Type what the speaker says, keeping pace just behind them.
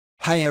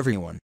Hi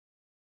everyone.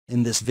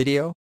 In this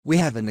video, we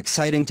have an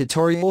exciting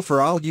tutorial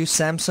for all you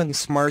Samsung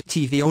Smart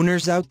TV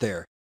owners out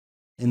there.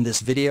 In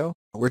this video,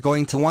 we're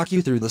going to walk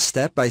you through the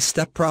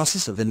step-by-step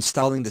process of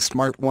installing the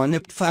SmartOne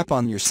IPTV app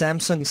on your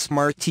Samsung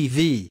Smart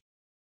TV.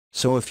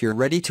 So if you're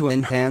ready to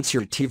enhance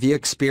your TV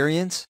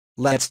experience,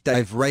 let's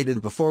dive right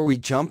in before we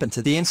jump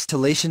into the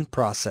installation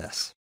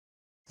process.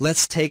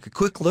 Let's take a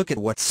quick look at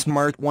what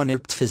SmartOne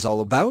IPTV is all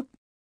about.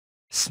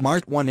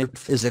 SmartOne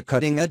IPTV is a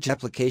cutting-edge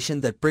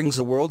application that brings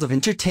a world of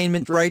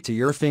entertainment right to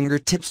your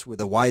fingertips with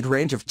a wide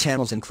range of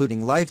channels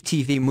including live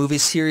TV, movie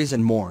series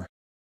and more.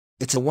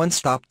 It's a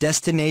one-stop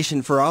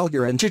destination for all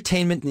your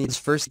entertainment needs.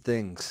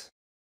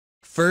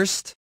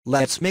 First,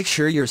 let's make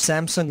sure your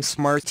Samsung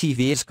Smart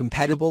TV is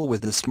compatible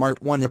with the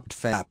SmartOne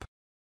IPTV app.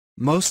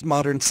 Most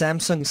modern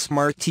Samsung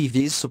Smart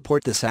TVs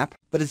support this app,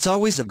 but it's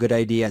always a good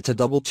idea to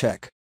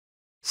double-check.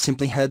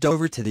 Simply head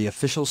over to the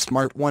official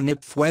SmartOne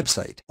IPTV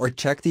website or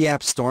check the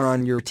App Store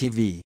on your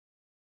TV.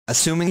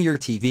 Assuming your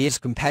TV is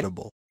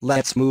compatible,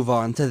 let's move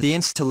on to the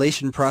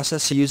installation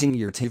process. Using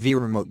your TV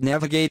remote,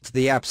 navigate to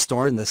the App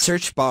Store in the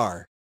search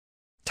bar.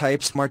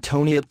 Type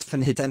SmartOne IPTV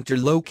and hit enter.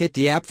 Locate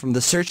the app from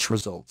the search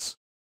results.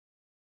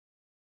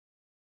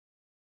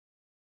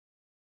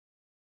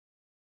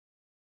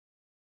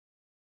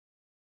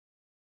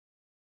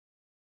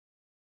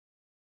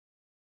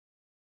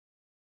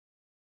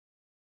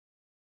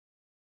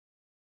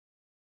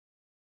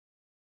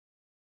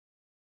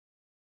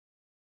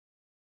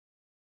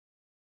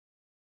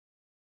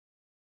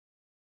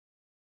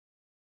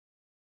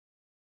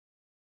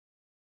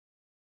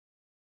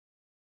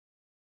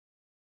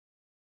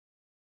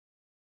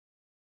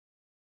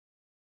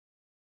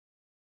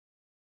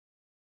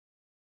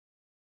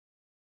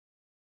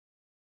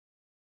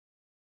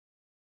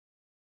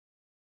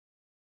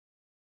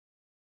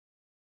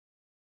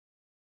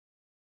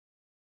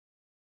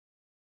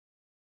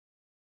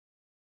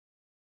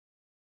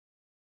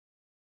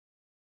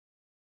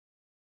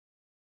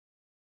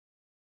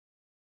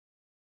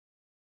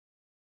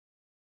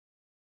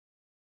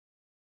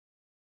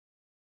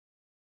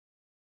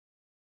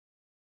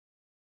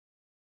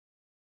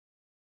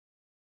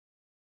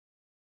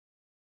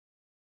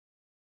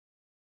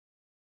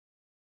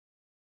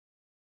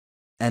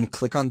 And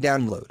click on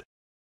download.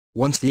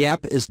 Once the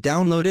app is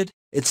downloaded,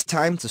 it's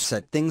time to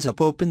set things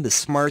up. Open the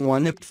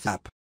SmartOne IPTV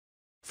app.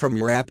 From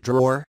your app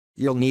drawer,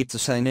 you'll need to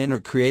sign in or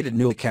create a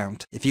new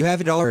account if you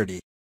have it already.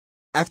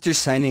 After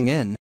signing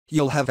in,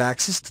 you'll have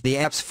access to the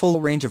app's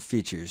full range of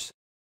features.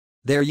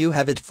 There you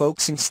have it,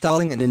 folks.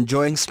 Installing and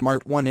enjoying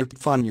SmartOne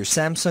IPTV on your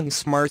Samsung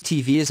Smart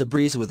TV is a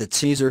breeze with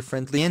its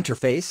user-friendly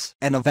interface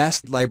and a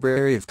vast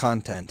library of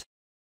content.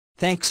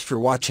 Thanks for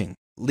watching.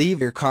 Leave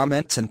your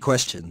comments and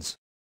questions.